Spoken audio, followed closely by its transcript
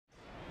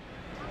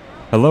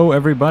Hello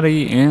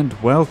everybody and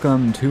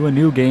welcome to a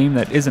new game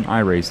that isn't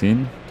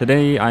iRacing.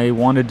 Today I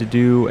wanted to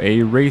do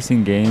a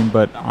racing game,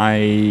 but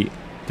I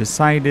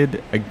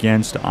decided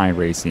against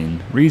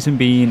iRacing. Reason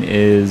being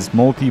is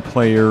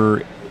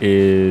multiplayer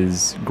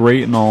is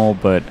great and all,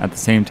 but at the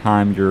same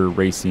time you're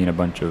racing a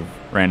bunch of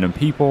random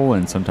people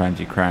and sometimes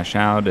you crash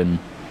out and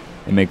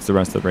it makes the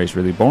rest of the race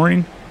really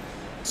boring.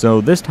 So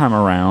this time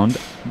around,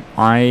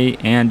 I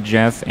and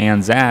Jeff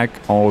and Zach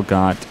all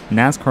got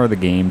Nascar the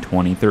Game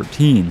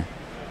 2013.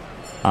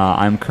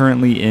 I'm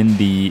currently in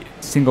the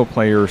single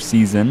player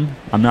season.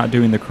 I'm not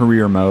doing the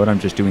career mode, I'm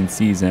just doing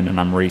season, and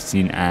I'm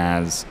racing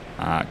as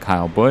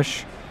Kyle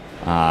Busch.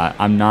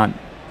 I'm not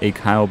a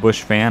Kyle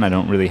Busch fan. I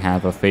don't really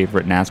have a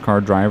favorite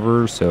NASCAR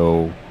driver,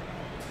 so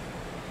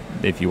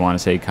if you want to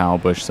say Kyle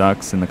Busch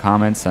sucks in the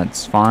comments,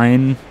 that's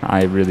fine.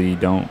 I really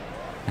don't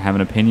have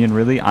an opinion,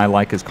 really. I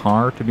like his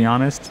car, to be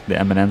honest. The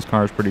M&M's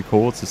car is pretty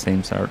cool. It's the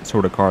same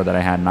sort of car that I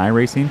had in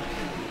iRacing.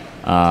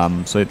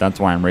 So that's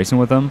why I'm racing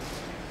with him.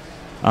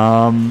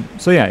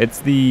 So yeah, it's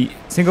the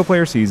single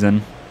player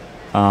season.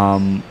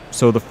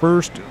 So the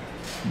first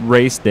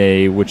race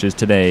day, which is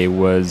today,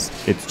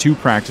 it's 2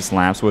 practice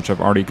laps, which I've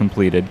already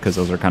completed because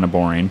those are kind of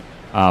boring.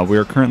 We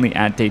are currently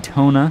at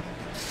Daytona,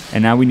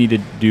 and now we need to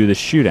do the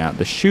shootout.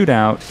 The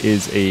shootout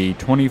is a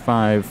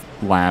 25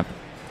 lap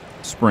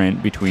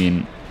sprint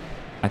between,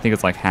 I think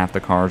it's like half the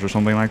cars or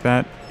something like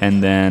that,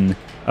 and then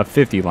a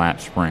 50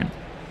 lap sprint.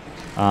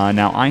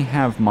 Now I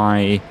have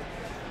my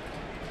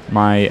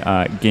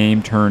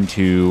game turned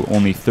to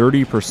only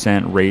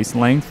 30% race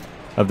length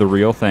of the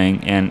real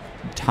thing, and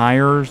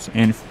tires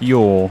and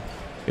fuel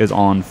is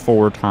on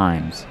 4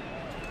 times.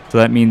 So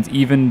that means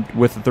even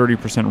with a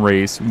 30%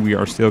 race, we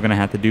are still going to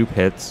have to do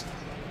pits.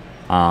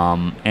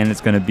 And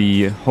it's going to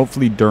be,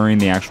 hopefully during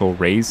the actual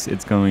race,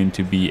 it's going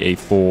to be a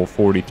full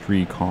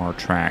 43 car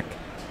track.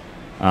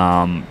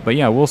 But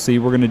yeah, we'll see.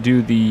 We're going to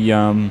do the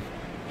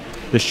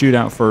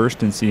shootout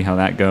first and see how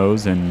that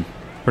goes and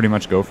pretty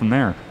much go from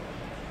there.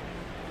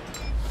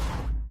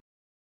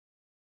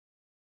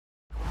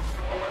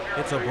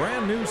 It's a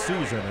brand new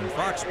season, and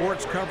Fox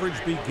Sports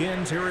coverage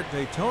begins here at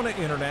Daytona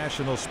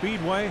International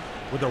Speedway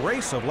with the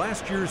race of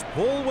last year's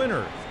pole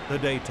winners, the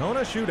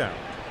Daytona Shootout.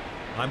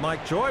 I'm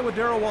Mike Joy with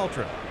Darrell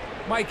Waltrip.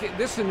 Mike,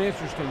 this is an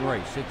interesting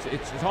race.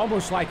 It's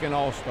almost like an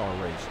all-star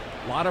race.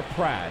 A lot of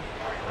pride.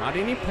 Not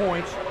any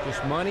points,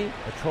 just money,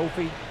 a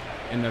trophy,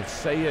 and to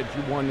say that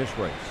you won this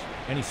race.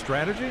 Any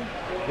strategy?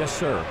 Yes,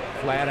 sir.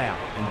 Flat out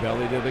and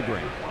belly to the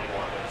green.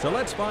 So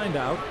let's find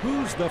out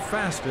who's the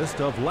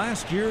fastest of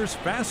last year's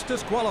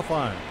fastest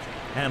qualifiers.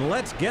 And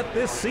let's get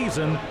this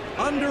season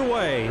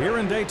underway here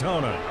in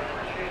Daytona.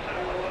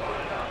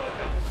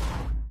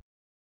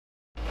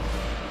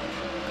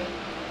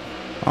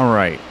 All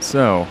right,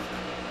 so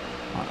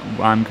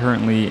I'm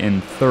currently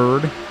in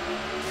 3rd.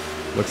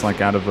 Looks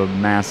like out of a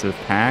massive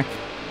pack.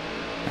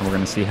 And we're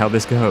going to see how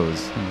this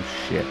goes. Oh,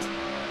 shit.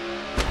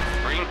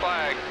 Green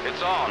flag,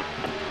 it's on.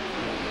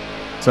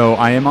 So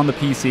I am on the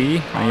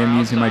PC. I am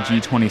using my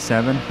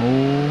G27.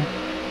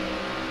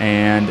 Oh,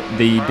 and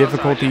the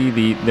difficulty,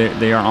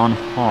 they are on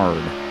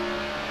hard.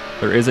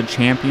 There is a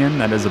champion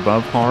that is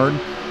above hard,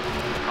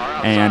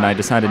 and I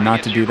decided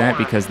not to do that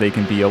because they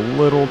can be a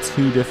little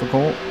too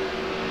difficult.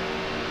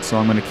 So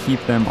I'm going to keep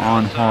them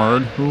on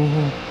hard,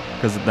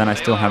 because then I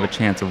still have a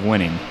chance of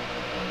winning,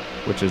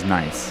 which is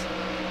nice.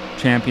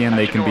 Champion,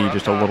 they can be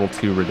just a little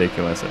too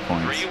ridiculous at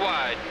points. 3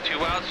 wide, 2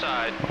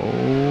 outside.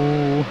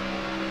 Oh.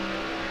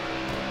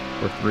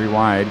 We're 3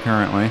 wide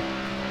currently.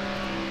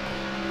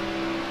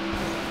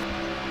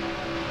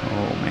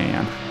 Oh,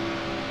 man.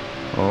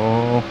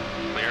 Oh.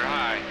 Clear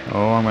high.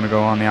 Oh, I'm going to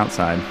go on the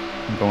outside.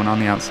 I'm going on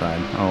the outside.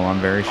 Oh,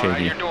 I'm very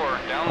shaky. Your door,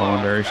 down Oh, low.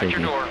 I'm very At your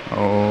shaky. door.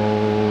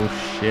 Oh,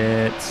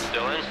 shit.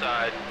 Still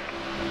inside.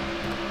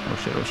 Oh,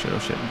 shit, oh, shit, oh,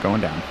 shit. I'm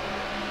going down.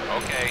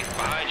 Okay,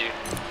 behind you.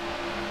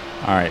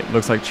 All right,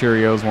 looks like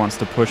Cheerios wants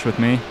to push with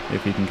me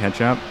if he can catch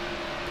up.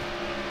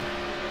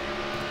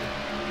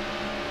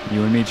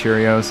 You and me,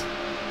 Cheerios.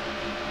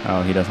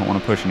 Oh, he doesn't want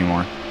to push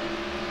anymore.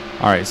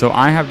 All right, so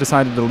I have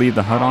decided to leave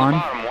the HUD on.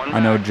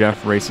 I know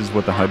Jeff races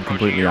with the HUD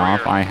completely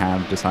off. I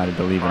have decided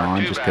to leave it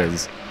on just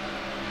because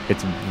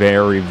it's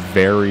very,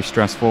 very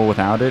stressful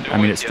without it. I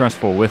mean, it's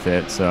stressful with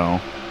it, so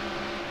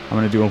I'm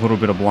going to do a little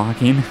bit of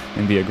blocking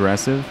and be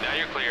aggressive. Now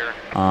you're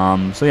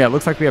clear. So yeah, it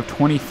looks like we have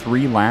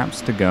 23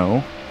 laps to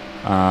go.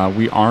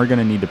 We are going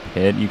to need to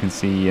pit. You can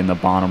see in the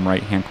bottom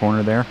right-hand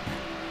corner there,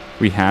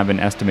 we have an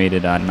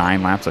estimated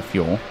 9 laps of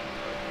fuel.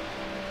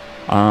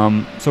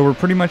 So we're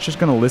pretty much just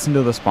going to listen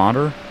to the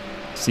spotter,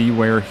 see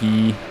where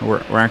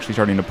we're actually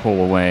starting to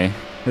pull away.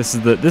 This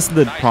is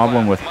the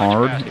problem with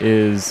hard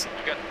is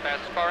You got the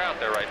fastest car out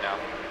there right now.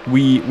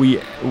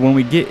 when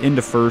we get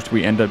into first,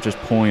 we end up just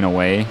pulling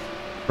away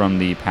from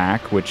the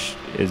pack, which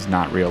is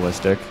not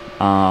realistic.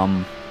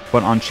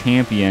 But on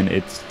champion,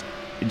 it's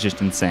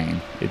just insane.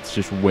 It's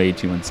just way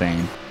too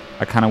insane.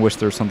 I kind of wish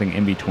there was something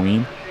in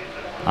between.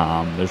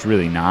 There's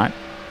really not.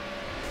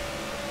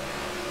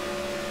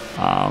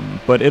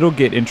 But it'll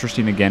get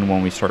interesting again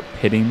when we start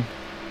pitting,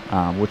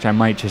 which I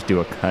might just do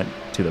a cut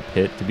to the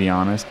pit, to be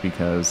honest,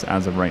 because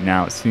as of right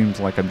now, it seems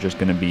like I'm just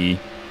going to be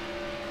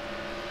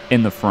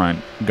in the front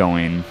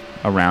going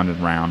around and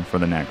round for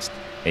the next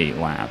 8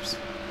 laps.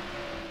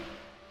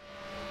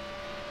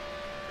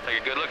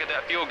 Take a good look at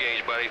that fuel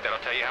gauge, buddy. That'll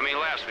tell you how many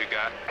laps we've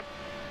got.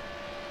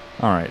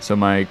 Alright, so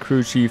my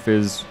crew chief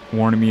is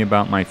warning me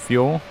about my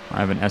fuel. I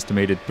have an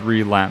estimated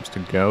 3 laps to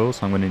go,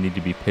 so I'm going to need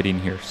to be pitting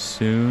here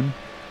soon.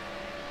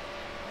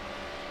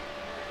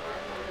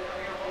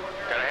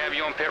 Gotta have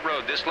you on pit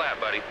road this lap,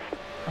 buddy.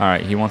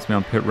 Alright, he wants me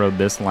on pit road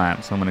this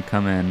lap, so I'm going to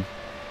come in.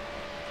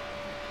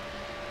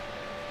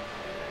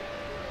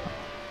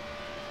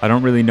 I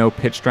don't really know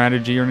pit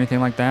strategy or anything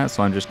like that,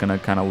 so I'm just going to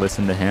kind of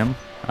listen to him.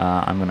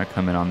 I'm going to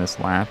come in on this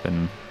lap,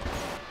 and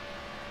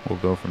we'll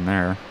go from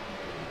there.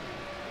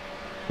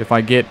 If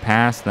I get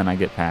past, then I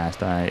get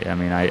past. I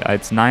mean,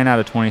 it's 9 out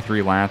of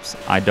 23 laps.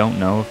 I don't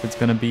know if it's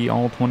going to be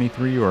all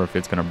 23 or if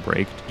it's going to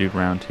break to do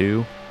round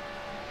 2.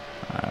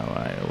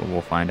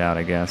 We'll find out,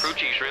 I guess. Crew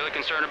chief's really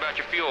concerned about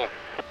your fuel.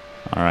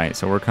 All right,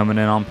 so we're coming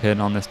in on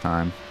pit on this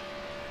time.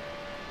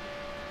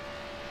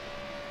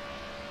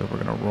 So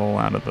we're going to roll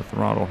out of the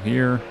throttle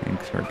here and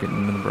start getting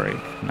into the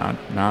brake. Not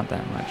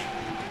that much.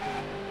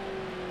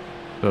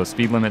 So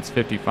speed limit's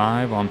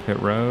 55 on pit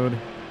road.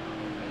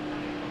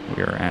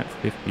 We are at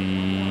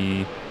 53.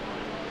 We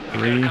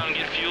gotta come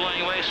get fuel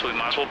anyway, so we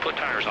might as well put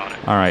tires on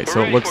it. All right,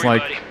 so it looks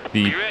like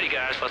the... You ready,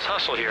 guys? Let's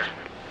hustle here.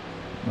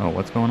 Oh,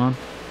 what's going on?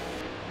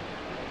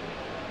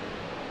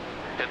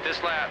 Hit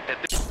this lap. Hit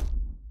this.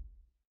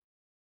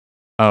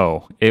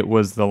 Oh, it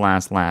was the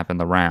last lap in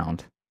the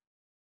round.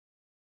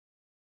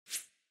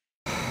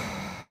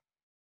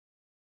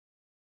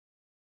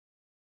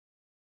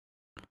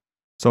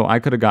 So I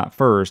could have got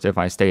first if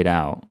I stayed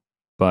out,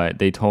 but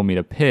they told me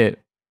to pit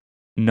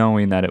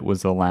knowing that it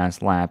was the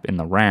last lap in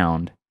the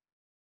round,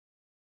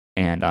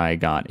 and I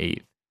got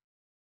 8th.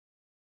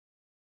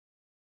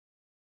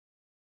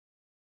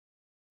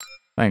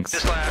 Thanks.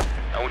 This lap,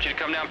 I want you to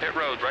come down pit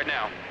road right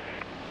now.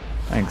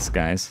 Thanks,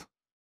 guys.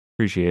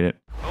 Appreciate it.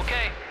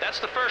 Okay,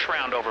 that's the first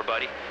round over,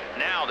 buddy.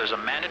 Now there's a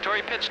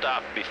mandatory pit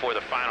stop before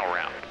the final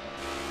round.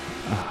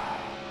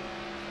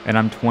 And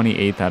I'm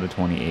 28th out of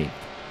 28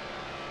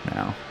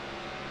 now.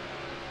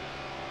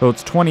 So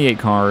it's 28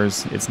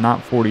 cars. It's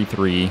not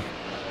 43.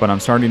 But I'm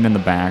starting in the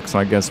back, so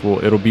I guess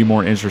it'll be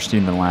more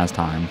interesting than last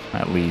time,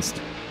 at least.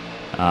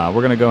 We're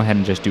going to go ahead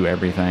and just do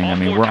everything. I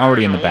mean, we're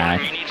already in the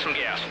back. You need some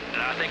gas,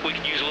 and I think we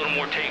could use a little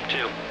more tape,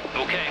 too.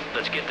 Okay,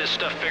 let's get this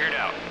stuff figured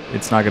out.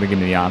 It's not going to give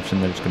me the option.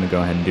 They're just going to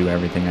go ahead and do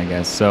everything, I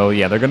guess. So,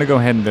 yeah, they're going to go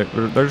ahead and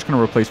they're just going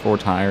to replace 4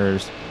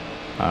 tires,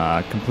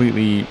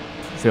 completely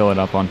fill it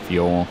up on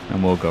fuel,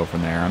 and we'll go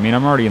from there. I mean,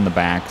 I'm already in the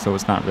back, so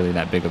it's not really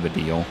that big of a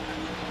deal.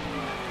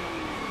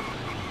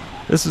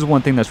 This is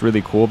one thing that's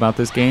really cool about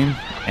this game,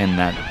 and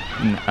that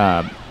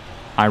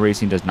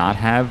iRacing does not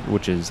have,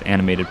 which is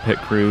animated pit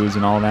crews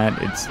and all that.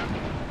 It's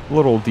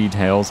little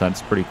details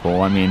that's pretty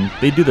cool. I mean,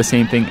 they do the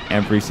same thing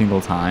every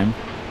single time,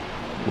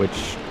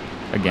 which,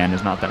 again,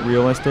 is not that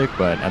realistic,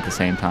 but at the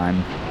same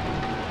time,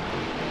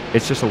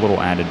 it's just a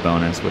little added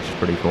bonus, which is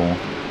pretty cool.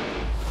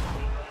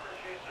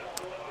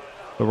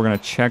 So we're going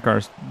to check our...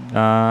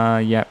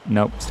 yep,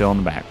 nope, still in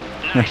the back.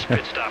 Nice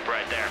pit stop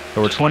right there.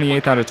 So we're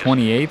 28th out of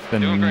 28th,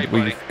 and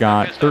we've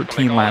got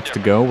 13 laps to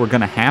go. We're going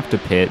to have to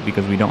pit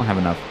because we don't have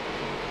enough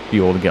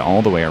fuel to get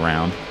all the way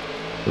around.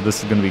 So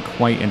this is going to be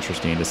quite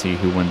interesting to see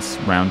who wins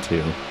round 2.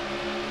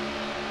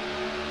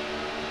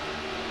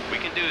 We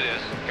can do this.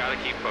 Gotta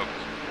keep focused.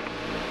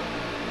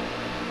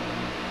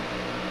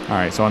 All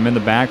right, so I'm in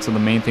the back, so the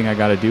main thing I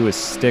got to do is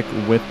stick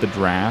with the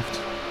draft,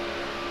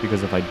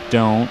 because if I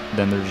don't,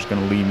 then they're just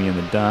going to leave me in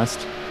the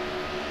dust.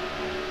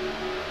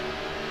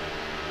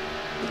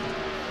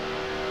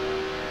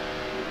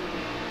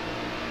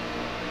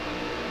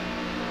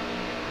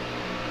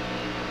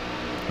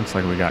 Looks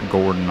like we got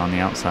Gordon on the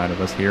outside of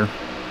us here.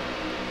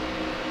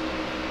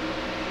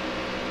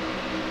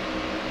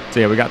 So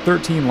yeah, we got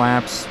 13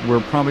 laps. We're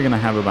probably going to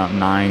have about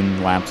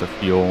 9 laps of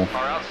fuel.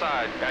 Car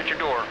outside, at your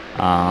door.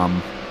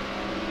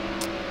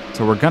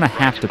 So we're going to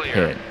have to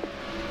pit.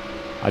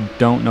 I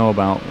don't know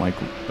about like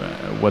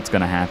what's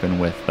going to happen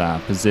with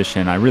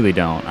position. I really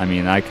don't. I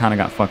mean, I kind of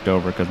got fucked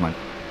over because my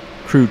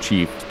crew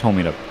chief told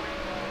me to...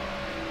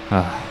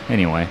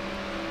 anyway.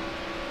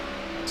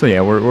 So yeah,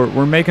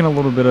 we're making a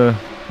little bit of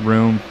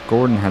room.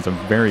 Gordon has a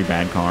very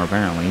bad car,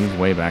 apparently. He's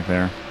way back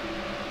there.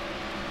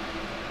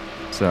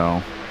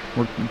 So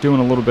we're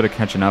doing a little bit of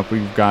catching up.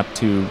 We've got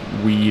to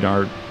weed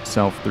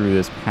ourselves through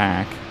this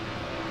pack.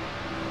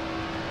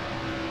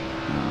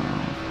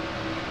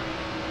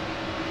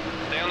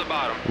 Stay on the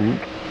bottom. Ooh.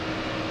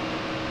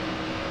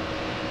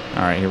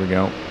 All right, here we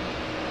go.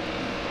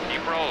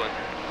 Keep rolling.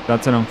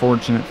 That's an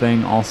unfortunate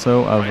thing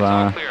also of Lights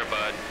all clear,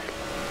 bud.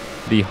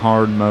 the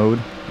hard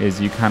mode, is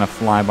you kind of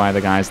fly by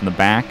the guys in the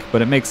back,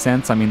 but it makes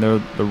sense. I mean, they're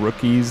the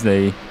rookies.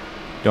 They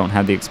don't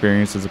have the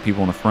experience as the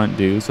people in the front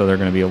do, so they're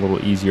going to be a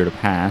little easier to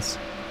pass.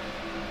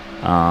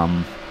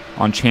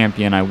 On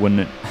Champion, I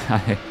wouldn't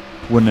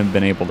have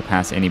been able to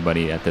pass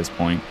anybody at this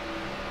point.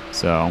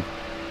 So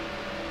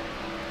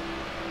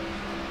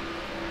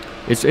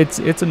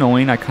It's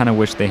annoying. I kind of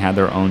wish they had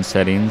their own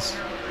settings,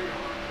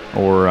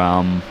 or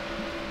an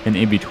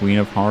in between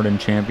of hard and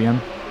champion,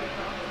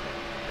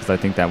 because I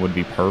think that would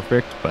be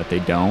perfect, but they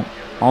don't.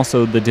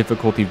 Also, the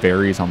difficulty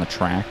varies on the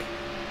track.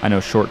 I know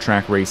short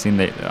track racing.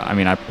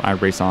 I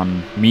race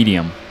on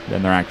medium,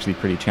 and they're actually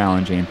pretty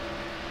challenging.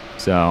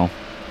 So.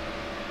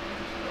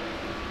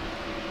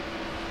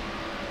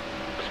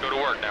 Let's go to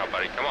work now,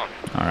 buddy. Come on.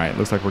 All right,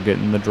 looks like we're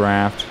getting the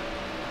draft.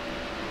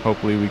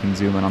 Hopefully we can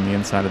zoom in on the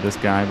inside of this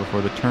guy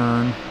before the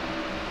turn.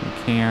 We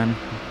can.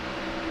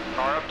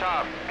 Car up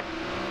top.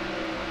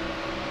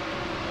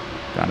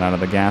 Got out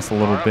of the gas a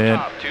little Car bit.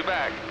 up top. 2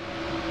 back.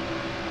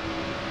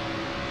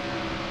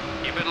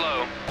 Keep it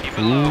low. Keep it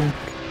Ooh, low.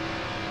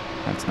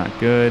 that's not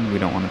good. We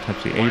don't want to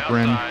touch the One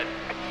apron. outside.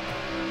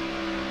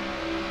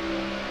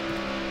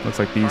 Looks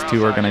like these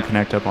two are going to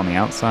connect up on the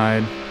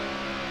outside.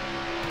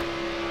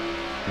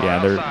 Yeah,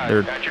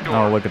 they're. Got your door.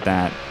 Oh, look at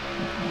that.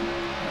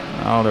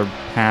 Oh, they're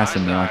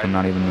passing me like I'm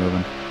not even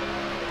moving.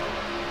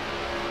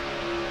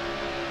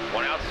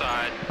 One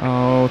outside.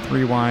 Oh,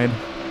 3 wide.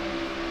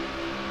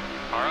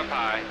 Car up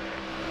high.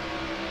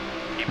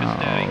 Keep it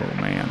steady.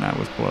 Oh man, that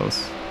was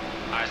close.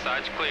 High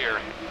side's clear.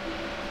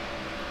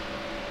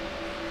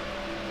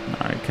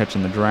 All right,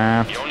 catching the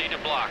draft. You don't need to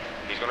block.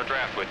 He's going to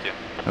draft with you.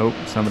 Oh,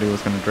 somebody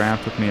was going to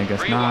draft with me. I guess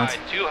 3 not. wide,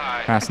 2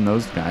 high. Passing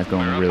those guys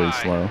going We're up really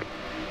high. slow.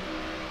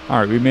 All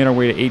right, we made our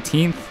way to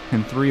 18th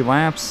in 3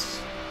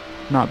 laps.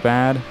 Not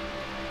bad.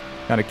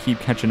 Got to keep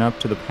catching up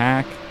to the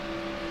pack.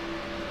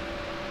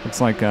 Looks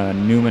like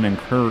Newman and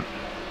Kurt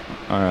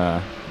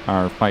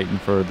are fighting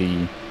for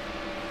the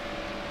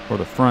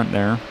front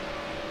there.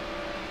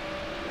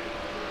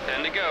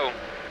 10 to go.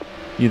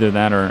 Either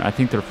that or I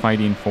think they're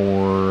fighting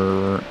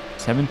for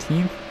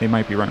 17th. They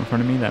might be right in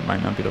front of me. That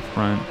might not be the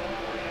front.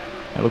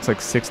 It looks like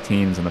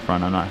 16's in the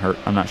front.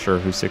 I'm not sure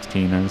who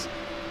 16 is.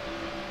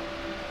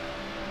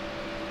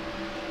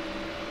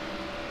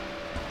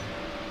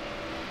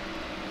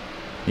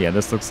 Yeah,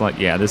 this looks like,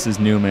 yeah, this is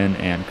Newman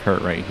and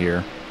Kurt right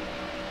here.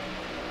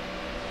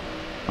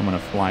 I'm going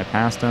to fly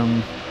past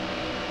them.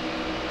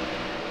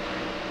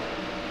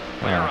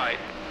 Clear right.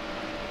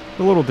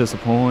 A little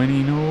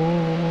disappointing.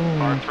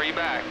 Car Oh, 3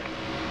 back.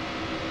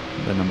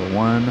 the number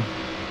 1.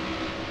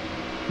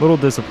 A little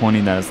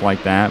disappointing that it's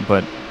like that,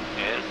 but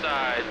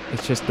Inside.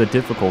 it's just the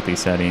difficulty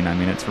setting. I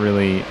mean, it's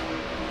really,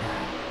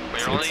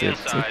 Clear on the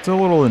inside. it's a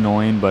little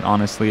annoying, but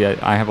honestly,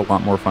 I have a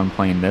lot more fun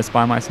playing this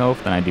by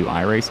myself than I do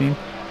iRacing.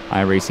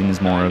 iRacing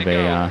is more of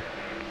a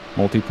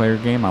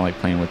multiplayer game. I like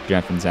playing with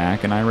Jeff and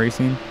Zach in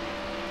iRacing.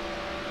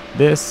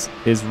 This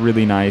is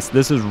really nice.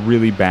 This is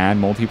really bad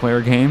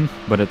multiplayer game,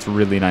 but it's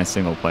really nice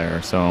single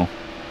player. So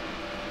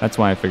that's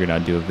why I figured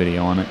I'd do a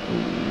video on it.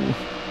 Ooh.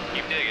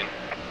 Keep digging.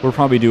 We'll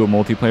probably do a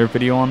multiplayer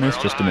video on this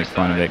just to make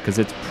fun of it, because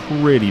it's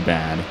pretty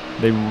bad.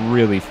 They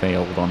really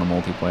failed on the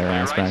multiplayer Clear right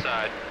aspect.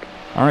 side.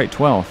 All right,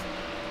 12th.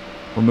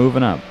 We're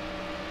moving up.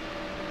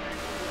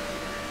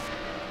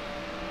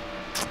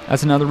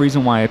 That's another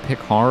reason why I pick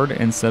hard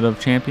instead of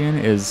champion,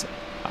 is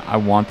I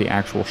want the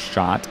actual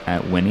shot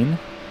at winning.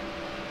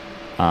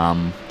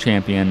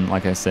 Champion,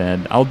 like I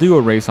said, I'll do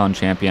a race on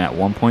champion at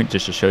one point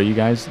just to show you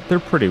guys. They're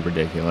pretty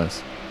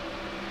ridiculous.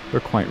 They're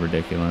quite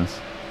ridiculous.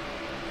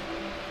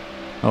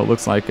 Oh, it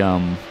looks like, 8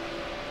 to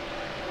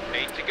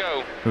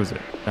go. who's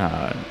it?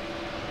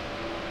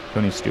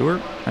 Tony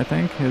Stewart, I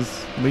think,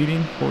 is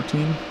leading,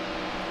 14.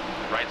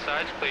 Right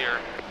side's clear.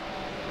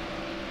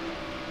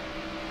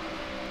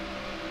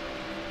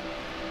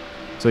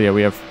 So yeah,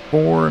 we have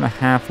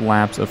 4.5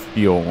 laps of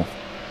fuel.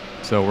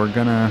 So we're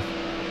gonna,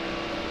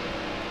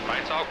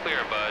 Right's all clear,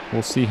 bud.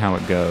 we'll see how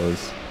it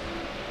goes.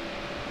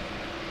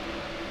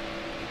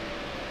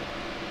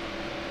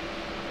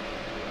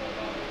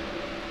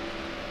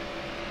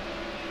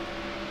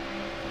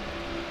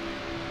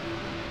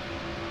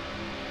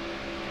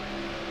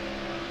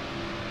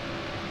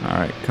 All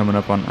right, coming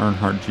up on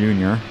Earnhardt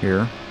Jr.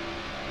 here.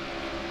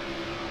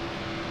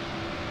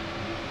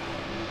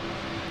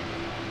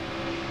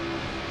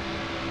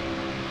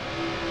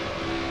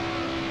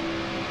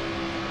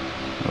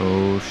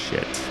 Oh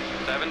shit.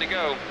 7 to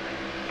go.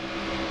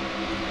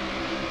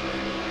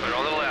 Put it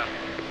on the left.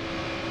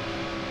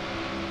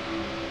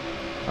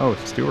 Oh,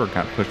 Stewart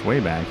got pushed way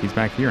back. He's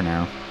back here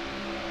now.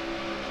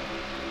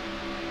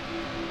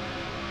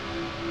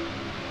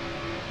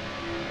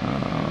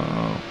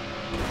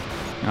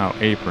 Oh,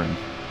 apron.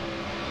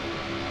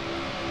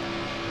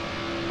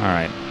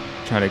 Alright.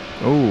 Try to...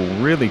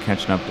 Oh, really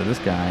catching up to this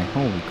guy.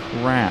 Holy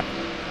crap.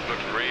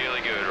 Looks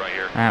really good right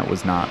here. That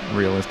was not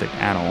realistic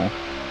at all.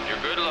 You're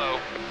good low.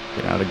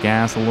 Get out of the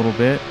gas a little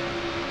bit.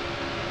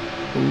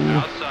 Ooh,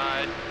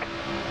 Outside.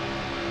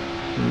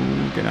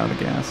 ooh, get out of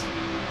the gas.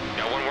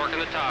 Got one working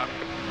the top.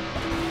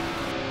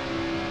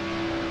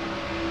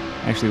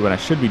 Actually, what I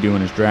should be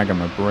doing is dragging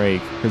my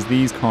brake, because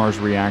these cars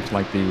react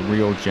like the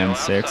real Gen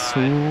 6.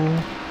 outside.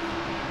 Ooh.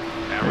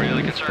 Not really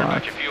Holy concerned about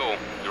fuck. your fuel.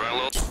 You run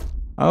a little.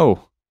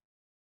 Oh.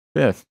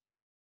 5th.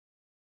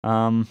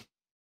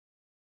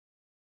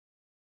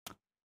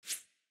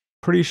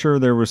 Pretty sure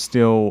there was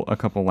still a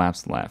couple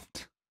laps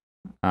left.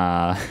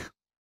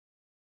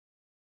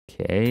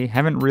 Okay,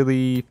 haven't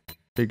really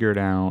figured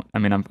out. I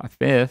mean, I'm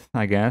 5th,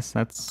 I guess.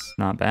 That's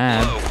not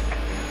bad,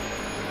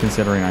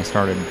 considering I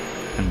started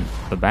in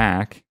the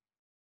back.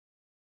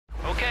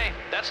 Okay,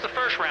 that's the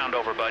first round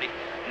over, buddy.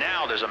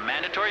 Now there's a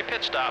mandatory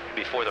pit stop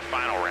before the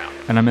final round.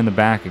 And I'm in the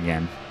back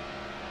again.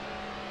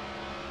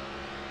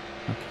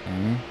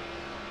 Okay.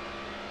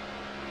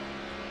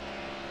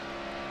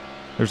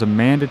 There's a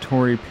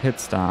mandatory pit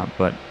stop,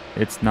 but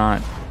it's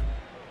not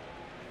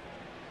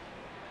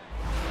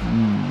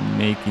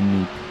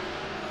making me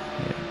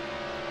pit.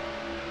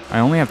 I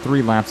only have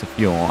 3 laps of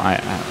fuel.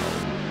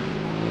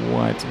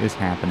 What is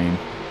happening?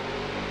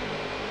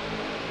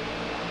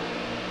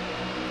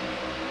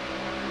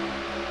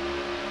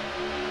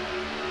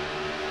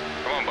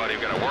 Come on, buddy.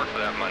 We've got to work for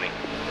that money.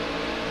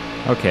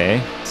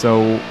 Okay,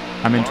 so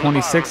I'm in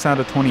 26 out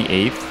of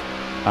 28th,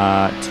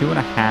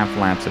 2.5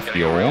 laps of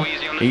fuel,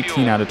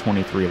 18 out of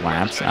 23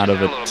 laps out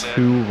of a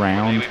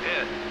 2-round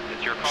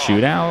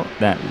shootout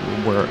that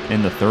we're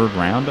in the 3rd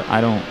round. I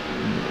don't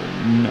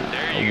know.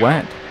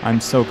 What? I'm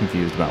so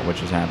confused about what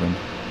just happened.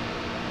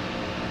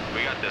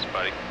 We got this,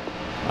 buddy.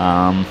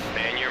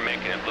 Man, you're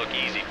making it look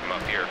easy from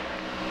up here.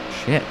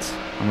 Shit.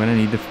 I'm gonna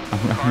need to.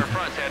 Car in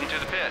front's heading to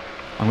the pit.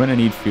 I'm gonna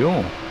need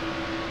fuel.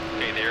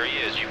 Okay, there he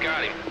is. You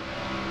got him.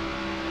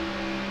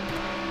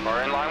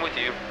 Car in line with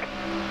you.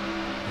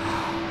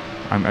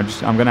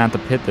 I'm gonna have to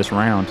pit this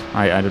round.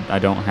 I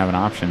don't have an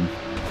option.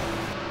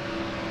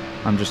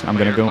 I'm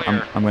gonna go.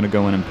 I'm gonna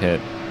go in and pit.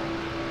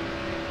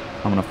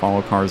 I'm gonna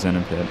follow cars in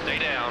and pit. Stay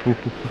down. Not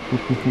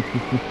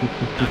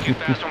too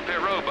fast on pit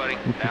road, buddy.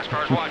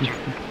 NASCAR's watching.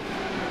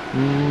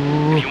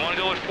 If you want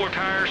to go with 4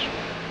 tires,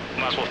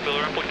 might as well fill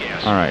her up with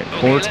gas. All right,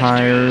 Okay, 4 let's do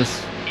tires.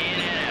 this. In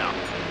and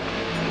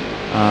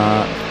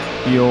out.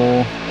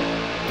 Fuel,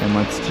 and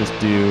let's just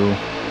do.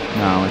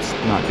 No, let's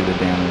not do the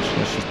damage.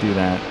 Let's just do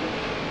that.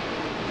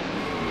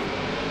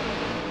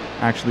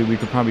 Actually, we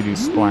could probably do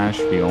splash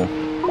fuel.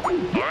 All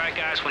right,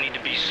 guys, we need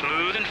to be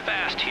smooth and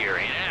fast here.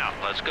 In and out.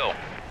 Let's go.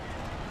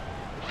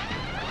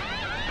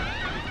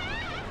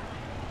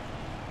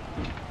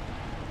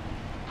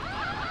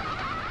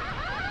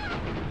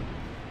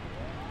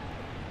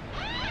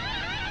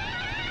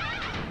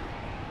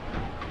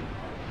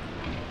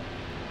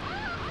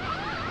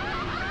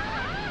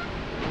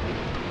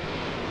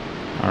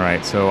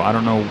 Alright, so I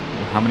don't know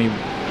how many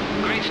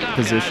Great stop,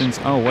 positions.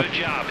 guys. Oh, what? Good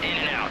job. In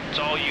and out. It's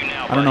all you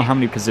now, I don't know buddy. how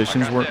many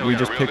positions Like I said, we got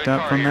just a real picked good up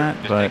car from here. that,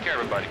 Just but take care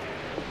of it, buddy.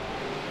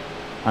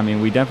 I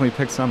mean, we definitely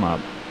picked some up.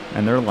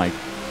 And they're like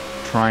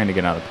trying to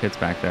get out of the pits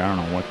back there. I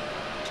don't know what's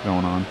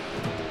going on.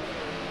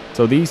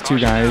 So these 2 Caution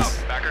guys,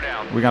 out. Back her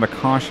down. we got a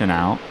caution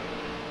out.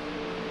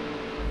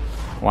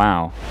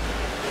 Wow.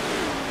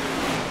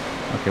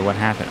 Okay, what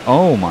happened?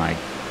 Oh my.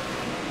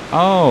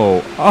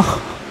 Oh.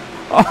 Oh.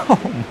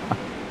 Oh my.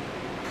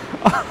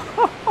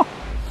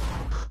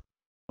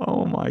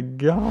 Oh my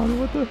god,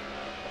 what the.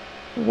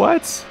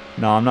 What?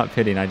 No, I'm not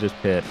pitting, I just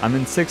pit. I'm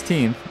in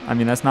 16th. I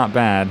mean, that's not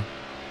bad.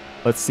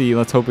 Let's see,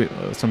 let's hope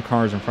some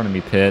cars in front of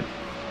me pit.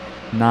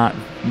 Not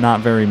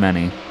very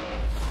many.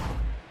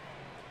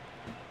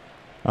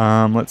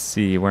 Let's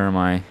see, where am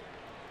I?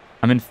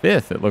 I'm in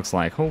 5th, it looks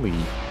like. Holy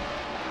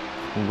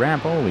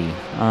crap-oly.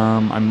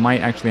 I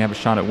might actually have a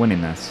shot at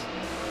winning this.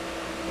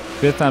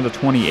 5th out of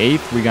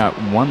 28th, we got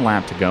 1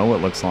 lap to go,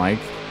 it looks like.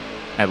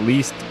 At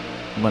least,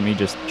 let me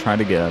just try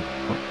to get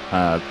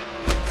a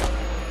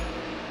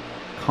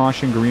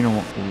caution green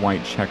and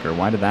white checker.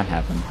 Why did that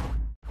happen?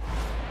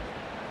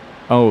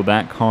 Oh,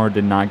 that car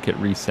did not get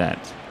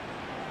reset.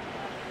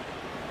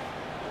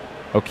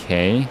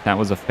 Okay, that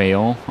was a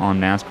fail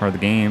on NASCAR the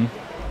game.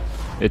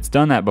 It's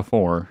done that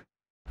before.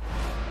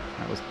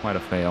 That was quite a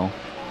fail.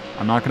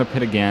 I'm not going to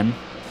pit again,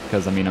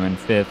 because, I mean, I'm in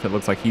 5th. It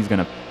looks like he's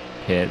going to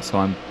pit, so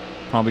I'm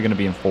probably going to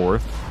be in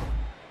 4th.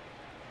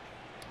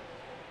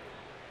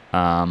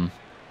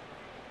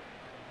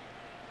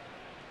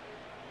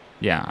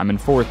 Yeah, I'm in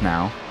 4th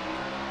now.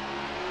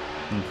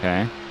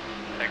 Okay.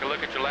 Take a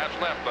look at your laps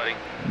left, buddy.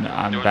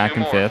 I'm Do a back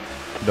few in more.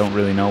 5th. Don't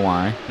really know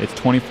why. It's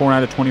 24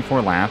 out of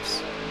 24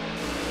 laps.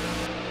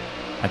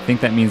 I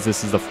think that means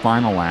this is the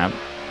final lap.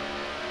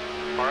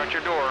 Car at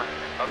your door.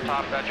 Up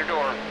top at your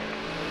door.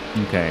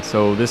 Okay,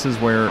 so this is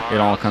where it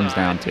all comes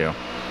down to.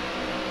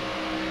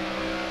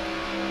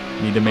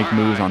 Need to make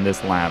moves on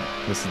this lap.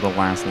 This is the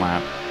last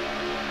lap.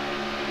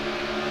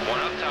 One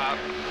up top.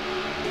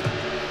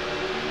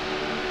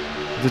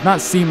 It does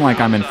not seem like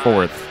I'm in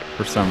 4th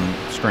for some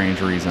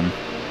strange reason.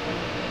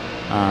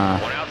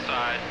 One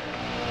outside.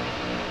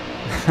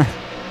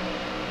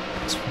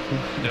 What's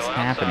Still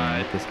happening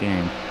outside. with this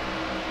game?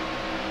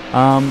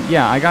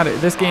 Yeah, I got it.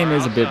 This game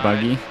is a bit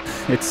buggy.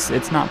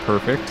 It's not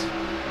perfect.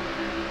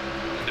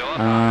 Still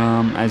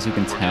outside. As you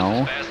can We're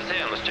tell. just as fast as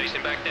him. Let's chase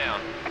him back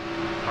down.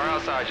 Car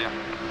outside you.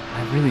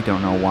 I really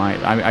don't know why.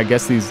 I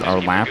guess these Just are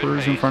keep a good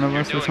lappers in pace. front of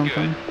You're us or doing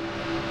something. good.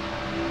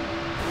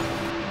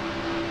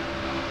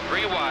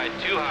 3 wide,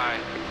 2 high.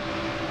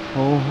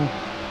 Oh,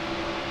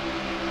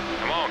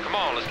 Come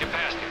on, let's get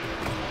past him.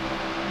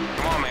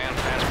 Come on, man,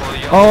 pass below the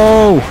yellow.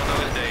 Oh! One of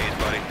those days,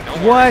 buddy. Don't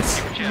worry. what?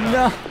 Keep your chin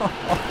No. up.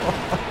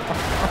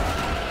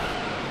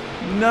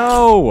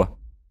 No!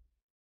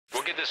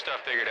 We'll get this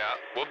stuff figured out.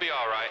 We'll be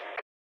all right.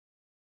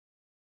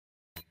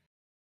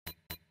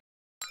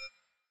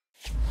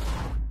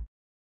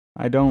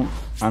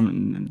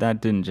 That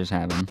didn't just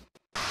happen.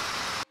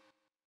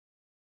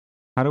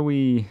 How do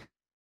we,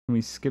 can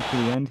we skip to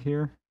the end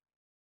here?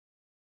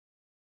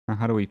 Now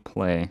how do we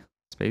play?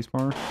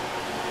 Spacebar?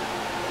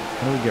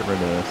 How do we get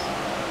rid of this?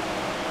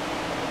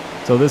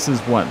 So this is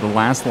what, the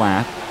last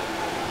lap.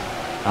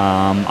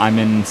 I'm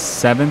in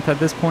 7th at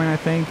this point, I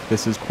think.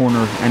 This is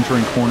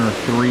entering corner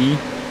 3.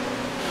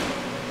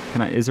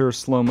 Is there a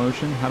slow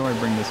motion? How do I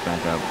bring this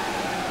back up?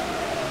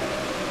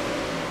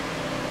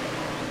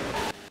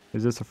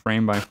 Is this a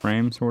frame by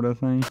frame sort of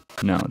thing?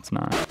 No, it's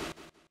not.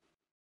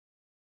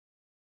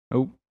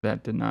 Oh,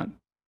 that did not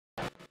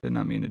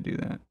mean to do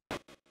that.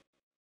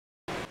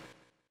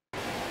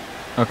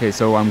 Okay,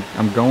 so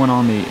I'm going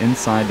on the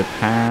inside to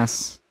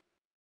pass.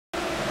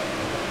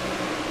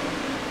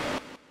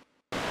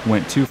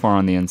 Went too far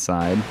on the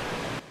inside.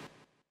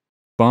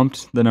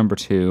 Bumped the number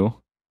 2.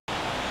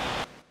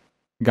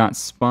 Got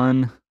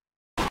spun.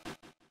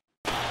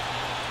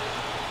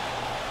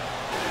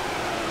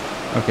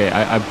 Okay,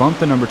 I bumped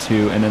the number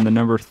 2, and then the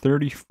number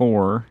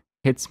 34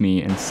 hits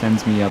me and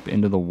sends me up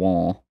into the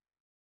wall.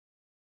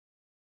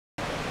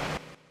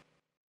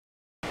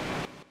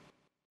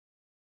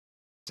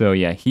 So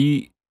yeah,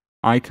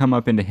 I come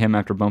up into him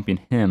after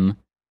bumping him,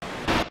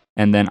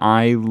 and then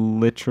I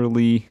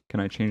literally, can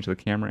I change the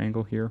camera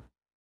angle here?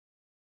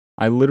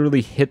 I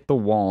literally hit the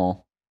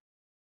wall.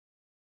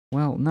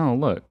 Well, no,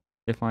 look,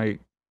 if I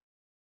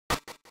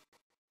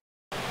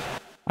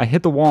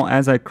hit the wall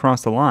as I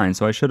crossed the line,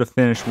 so I should have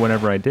finished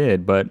whatever I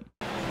did, but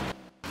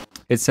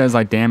it says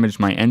I damaged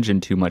my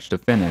engine too much to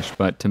finish,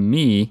 but to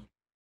me,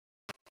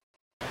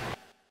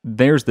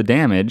 there's the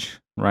damage,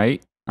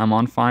 right? I'm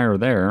on fire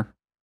there.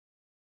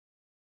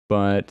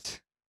 But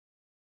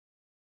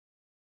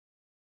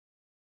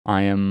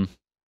I am,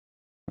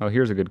 oh,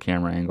 here's a good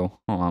camera angle.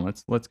 Hold on,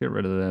 let's get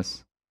rid of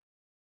this.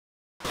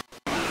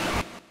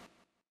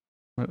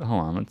 Hold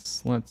on,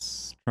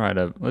 let's try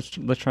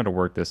to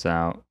work this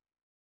out.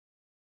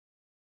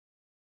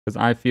 Because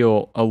I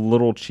feel a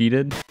little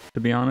cheated, to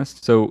be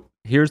honest. So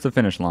here's the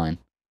finish line,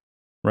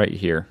 right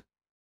here.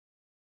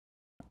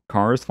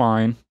 Car is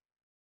fine,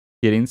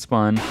 getting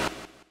spun.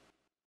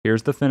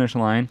 Here's the finish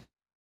line.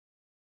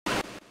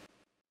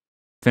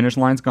 Finish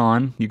line's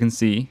gone, you can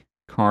see.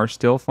 Car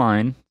still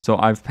fine. So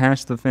I've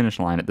passed the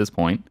finish line at this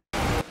point.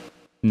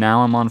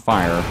 Now I'm on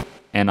fire,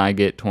 and I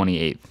get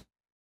 28th.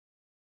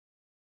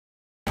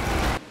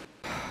 I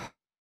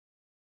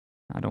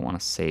don't want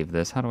to save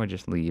this. How do I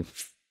just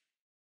leave?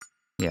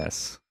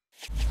 Yes.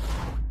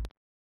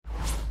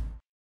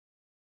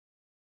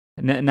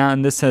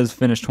 And this says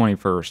finish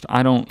 21st.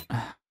 I don't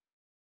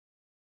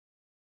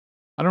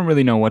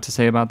really know what to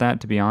say about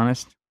that, to be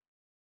honest.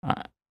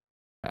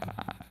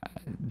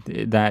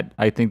 That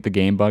I think the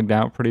game bugged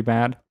out pretty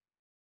bad.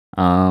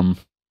 I'm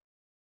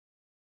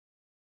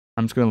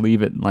just gonna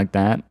leave it like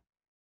that.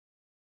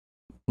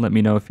 Let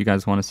me know if you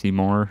guys want to see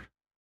more.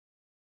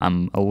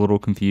 I'm a little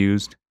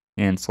confused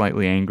and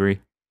slightly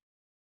angry.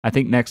 I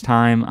think next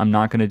time I'm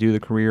not gonna do the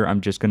career.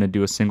 I'm just gonna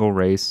do a single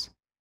race.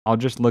 I'll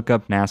just look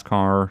up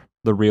NASCAR,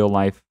 the real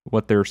life,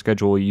 what their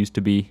schedule used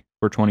to be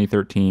for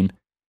 2013,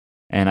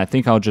 and I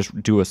think I'll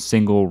just do a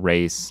single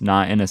race,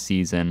 not in a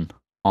season,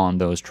 on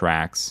those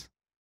tracks.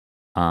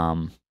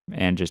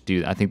 And just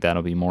do, I think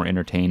that'll be more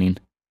entertaining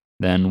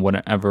than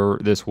whatever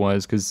this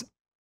was, because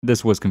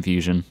this was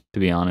confusion, to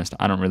be honest.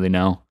 I don't really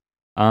know.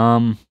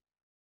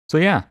 So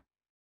yeah.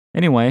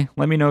 Anyway,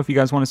 let me know if you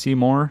guys want to see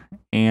more,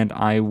 and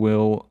I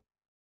will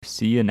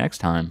see you next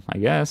time, I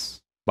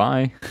guess.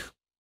 Bye.